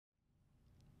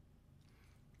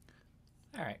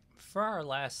Alright, for our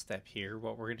last step here,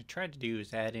 what we're going to try to do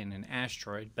is add in an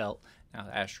asteroid belt. Now,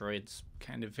 the asteroids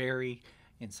kind of vary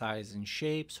in size and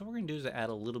shape, so what we're going to do is add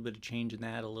a little bit of change in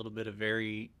that, a little bit of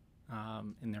vary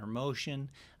in their motion.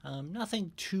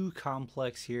 Nothing too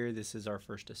complex here. This is our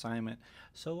first assignment,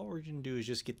 so what we're going to do is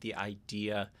just get the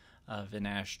idea of an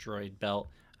asteroid belt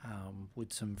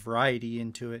with some variety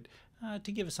into it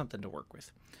to give us something to work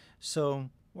with.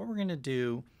 So what we're going to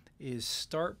do is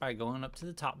start by going up to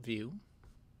the top view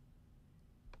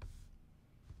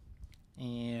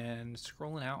and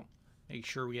scrolling out. Make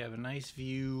sure we have a nice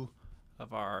view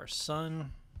of our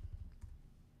sun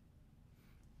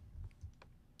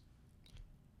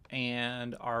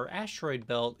and our asteroid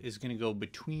belt is going to go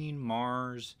between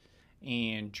Mars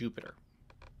and Jupiter.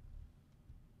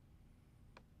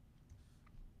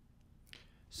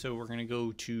 So we're going to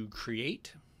go to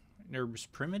create NURBS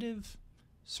primitive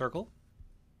circle.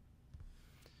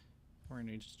 We're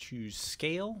going to choose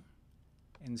scale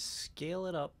and scale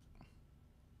it up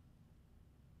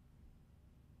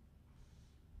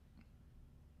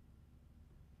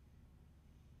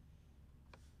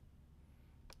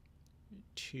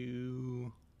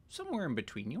to somewhere in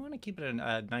between. You want to keep it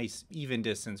a nice even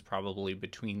distance probably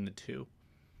between the two.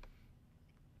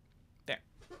 There.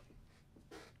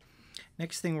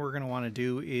 Next thing we're going to want to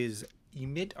do is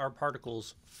emit our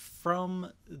particles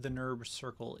from the NURBS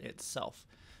circle itself.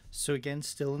 So again,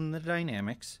 still in the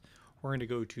dynamics, we're going to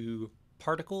go to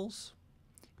particles,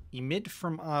 emit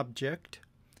from object,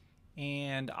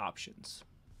 and options.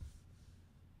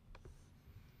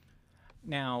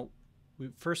 Now,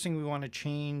 first thing we want to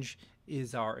change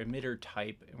is our emitter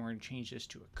type, and we're going to change this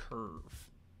to a curve.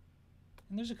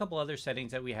 And there's a couple other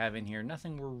settings that we have in here.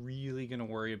 Nothing we're really going to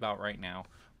worry about right now.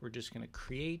 We're just going to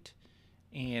create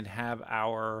and have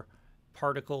our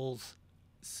particles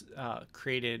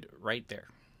created right there.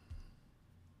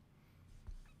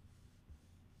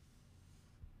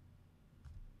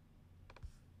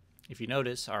 If you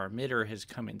notice, our emitter has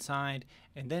come inside,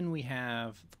 and then we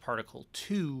have the particle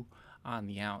 2 on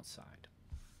the outside.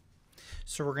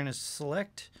 So we're going to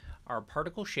select our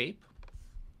particle shape.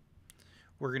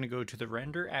 We're going to go to the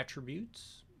render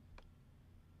attributes.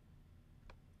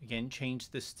 Again, change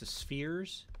this to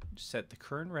spheres, set the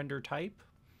current render type,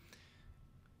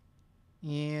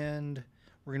 and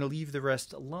we're going to leave the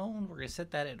rest alone. We're going to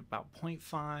set that at about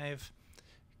 0.5.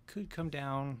 Could come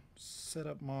down, set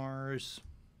up Mars.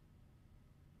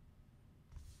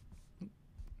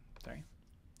 Sorry.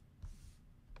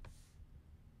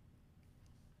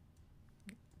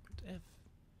 F.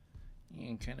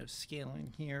 And kind of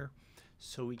scaling here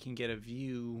so we can get a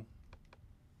view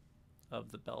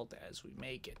of the belt as we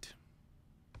make it.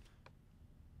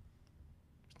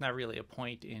 It's not really a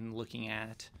point in looking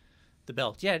at the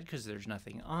belt yet because there's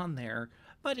nothing on there,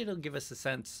 but it'll give us a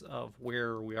sense of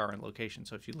where we are in location.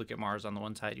 So if you look at Mars on the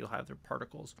one side, you'll have their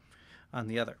particles on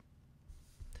the other.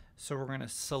 So we're going to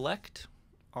select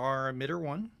our emitter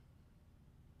 1,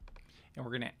 and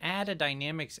we're going to add a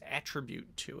dynamics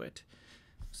attribute to it.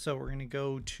 So we're going to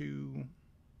go to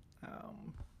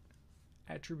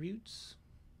attributes.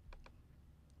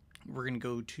 We're going to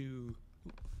go to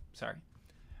we're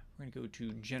going to go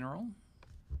to general.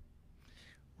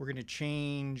 We're going to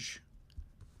change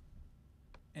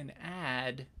and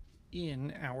add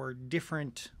in our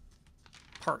different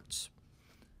parts.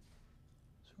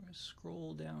 So we're going to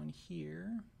scroll down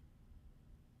here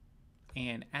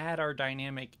and add our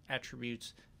dynamic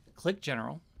attributes. Click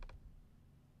general,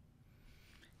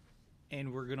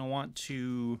 and we're going to want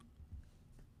to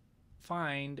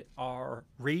find our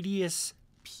radius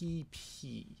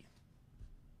PP.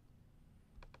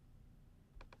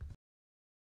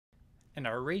 And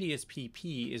our radius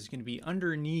PP is going to be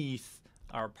underneath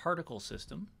our particle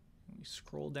system. We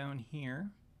scroll down here.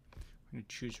 We're going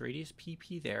to choose radius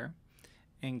PP there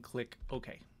and click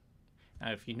OK.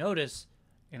 Now, if you notice,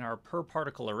 in our per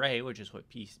particle array, which is what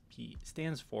PP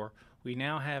stands for, we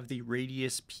now have the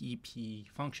radius PP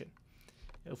function.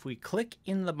 If we click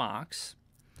in the box,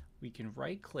 we can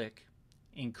right click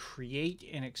and create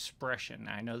an expression.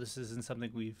 Now, I know this isn't something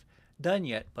we've done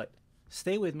yet, but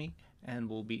stay with me and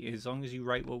we'll be, as long as you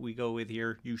write what we go with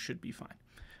here, you should be fine.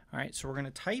 All right, so we're going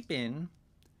to type in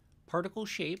particle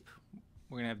shape.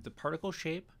 We're going to have the particle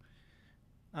shape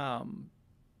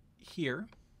here.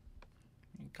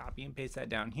 And copy and paste that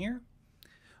down here.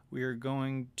 We are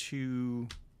going to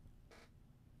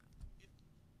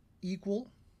equal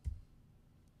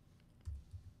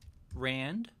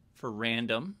rand for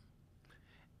random,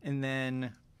 and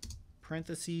then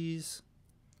parentheses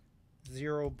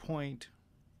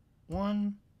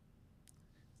 0.1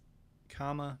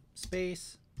 comma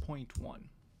space 0.1.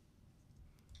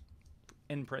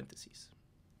 end parentheses.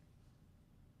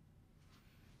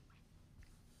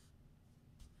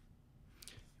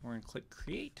 We're going to click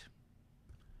create,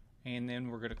 and then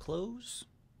we're going to close.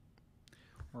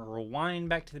 We'll rewind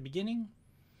back to the beginning,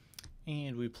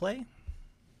 and we play.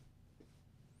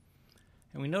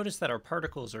 And we notice that our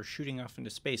particles are shooting off into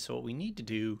space, so what we need to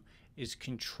do is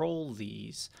control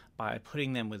these by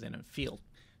putting them within a field.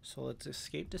 So let's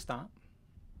escape to stop,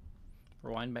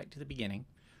 rewind back to the beginning.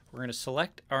 We're going to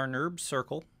select our NURB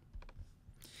circle,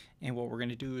 and what we're going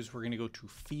to do is we're going to go to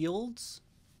Fields,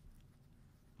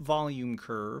 Volume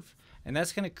Curve, and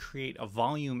that's going to create a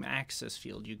volume axis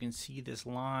field. You can see this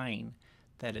line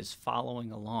that is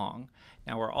following along.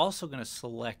 Now we're also going to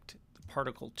select the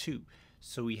particle 2.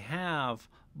 So we have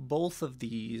both of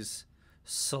these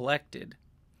selected,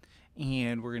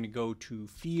 and we're going to go to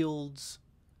Fields,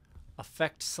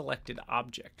 Affect Selected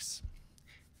Objects.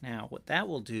 Now what that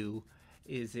will do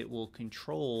is it will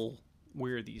control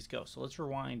where these go. So let's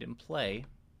rewind and play.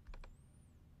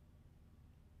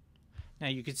 Now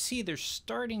you can see they're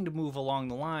starting to move along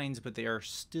the lines, but they are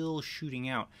still shooting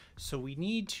out. So we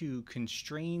need to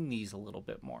constrain these a little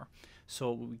bit more.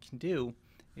 So what we can do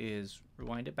is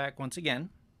rewind it back once again,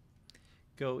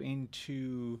 go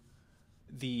into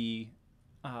the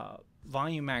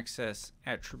volume access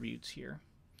attributes here,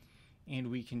 and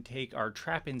we can take our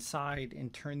trap inside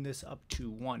and turn this up to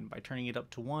 1. By turning it up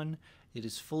to 1, it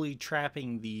is fully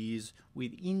trapping these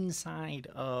with inside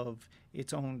of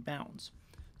its own bounds.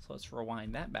 So let's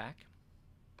rewind that back.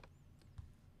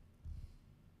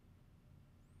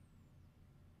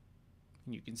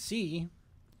 And you can see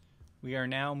we are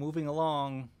now moving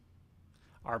along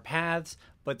our paths,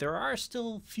 but there are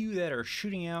still a few that are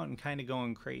shooting out and kind of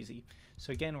going crazy.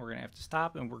 So again, we're going to have to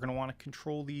stop, and we're going to want to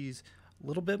control these a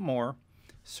little bit more.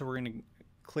 So we're going to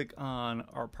click on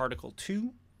our particle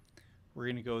 2. We're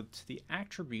going to go to the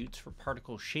attributes for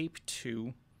particle shape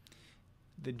 2,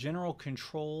 the general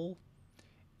control,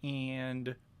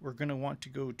 and we're going to want to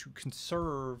go to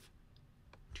conserve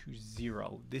to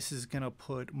 0. This is going to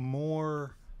put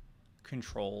more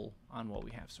control on what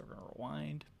we have. So we're going to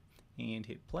rewind and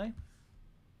hit play.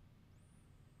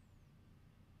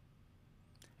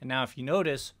 And now if you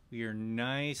notice, we are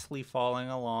nicely falling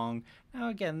along. Now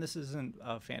again, this isn't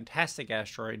a fantastic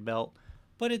asteroid belt,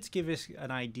 but it's giving us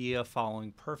an idea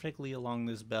following perfectly along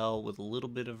this belt with a little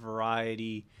bit of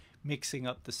variety, mixing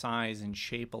up the size and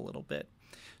shape a little bit.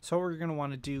 So what we're going to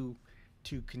want to do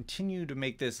to continue to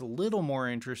make this a little more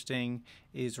interesting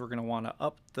is we're going to want to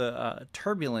up the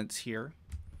turbulence here.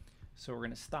 So we're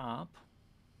going to stop.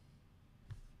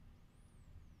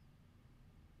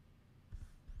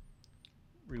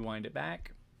 Rewind it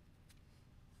back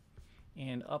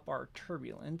and up our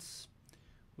turbulence,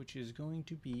 which is going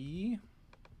to be,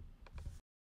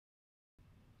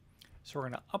 so we're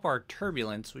going to up our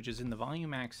turbulence, which is in the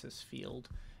volume axis field,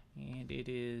 and it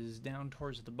is down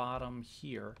towards the bottom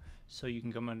here. So you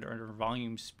can come under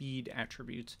volume speed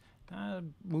attributes,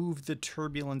 move the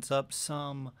turbulence up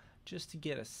some just to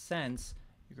get a sense.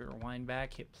 You're going to rewind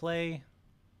back, hit play,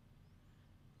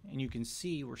 and you can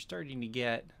see we're starting to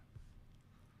get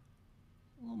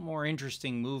a little more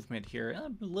interesting movement here.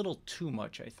 A little too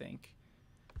much, I think.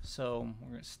 So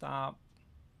we're going to stop,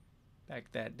 back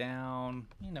that down.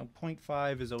 You know,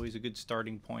 0.5 is always a good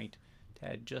starting point to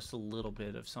add just a little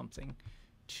bit of something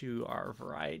to our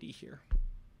variety here.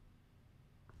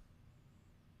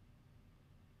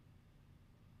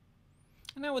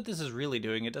 And now what this is really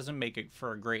doing, it doesn't make it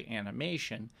for a great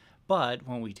animation, but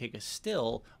when we take a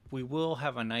still, we will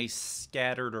have a nice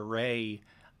scattered array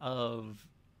of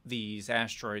these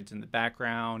asteroids in the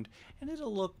background, and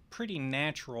it'll look pretty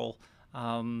natural,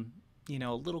 you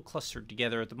know, a little clustered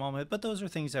together at the moment, but those are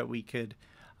things that we could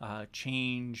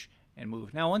change and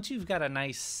move. Now once you've got a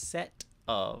nice set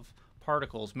of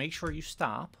particles, make sure you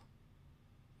stop,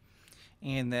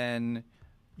 and then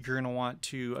you're going to want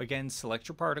to again select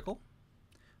your particle.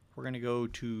 We're going to go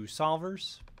to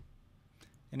solvers,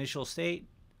 initial state,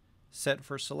 set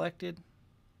for selected,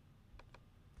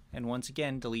 and once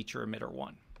again delete your emitter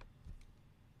 1.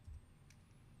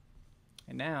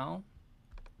 And now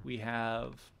we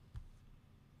have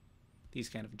these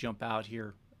kind of jump out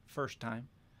here first time.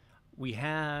 We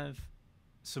have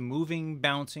some moving,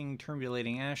 bouncing,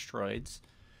 turbulating asteroids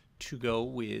to go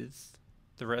with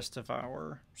the rest of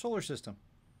our solar system.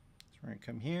 So we're going to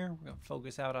come here, we're going to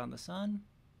focus out on the sun.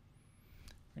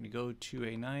 We're going to go to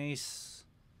a nice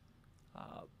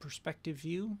perspective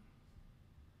view.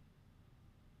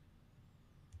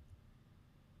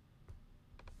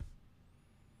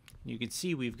 You can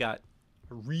see we've got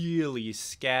a really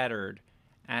scattered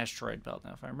asteroid belt.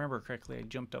 Now, if I remember correctly, I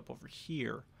jumped up over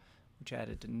here which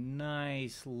added a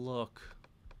nice look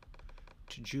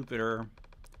to Jupiter.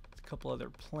 A couple other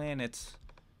planets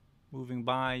moving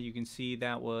by. You can see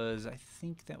that was, I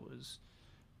think that was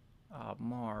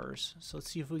Mars. So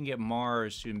let's see if we can get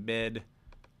Mars to embed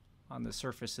on the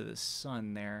surface of the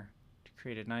sun there to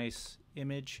create a nice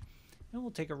image. And we'll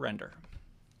take a render.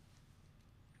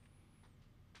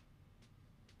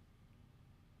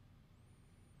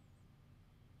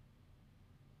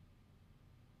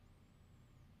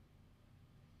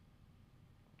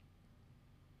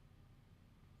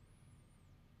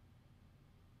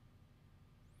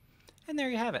 And there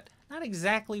you have it. Not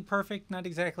exactly perfect, not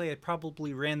exactly. I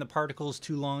probably ran the particles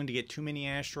too long to get too many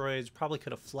asteroids. Probably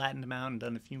could have flattened them out and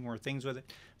done a few more things with it.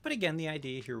 But again, the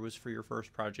idea here was for your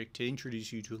first project to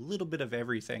introduce you to a little bit of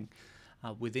everything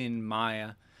within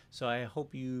Maya. So I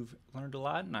hope you've learned a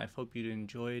lot, and I hope you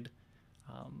enjoyed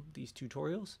these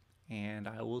tutorials. And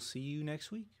I will see you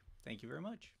next week. Thank you very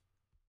much.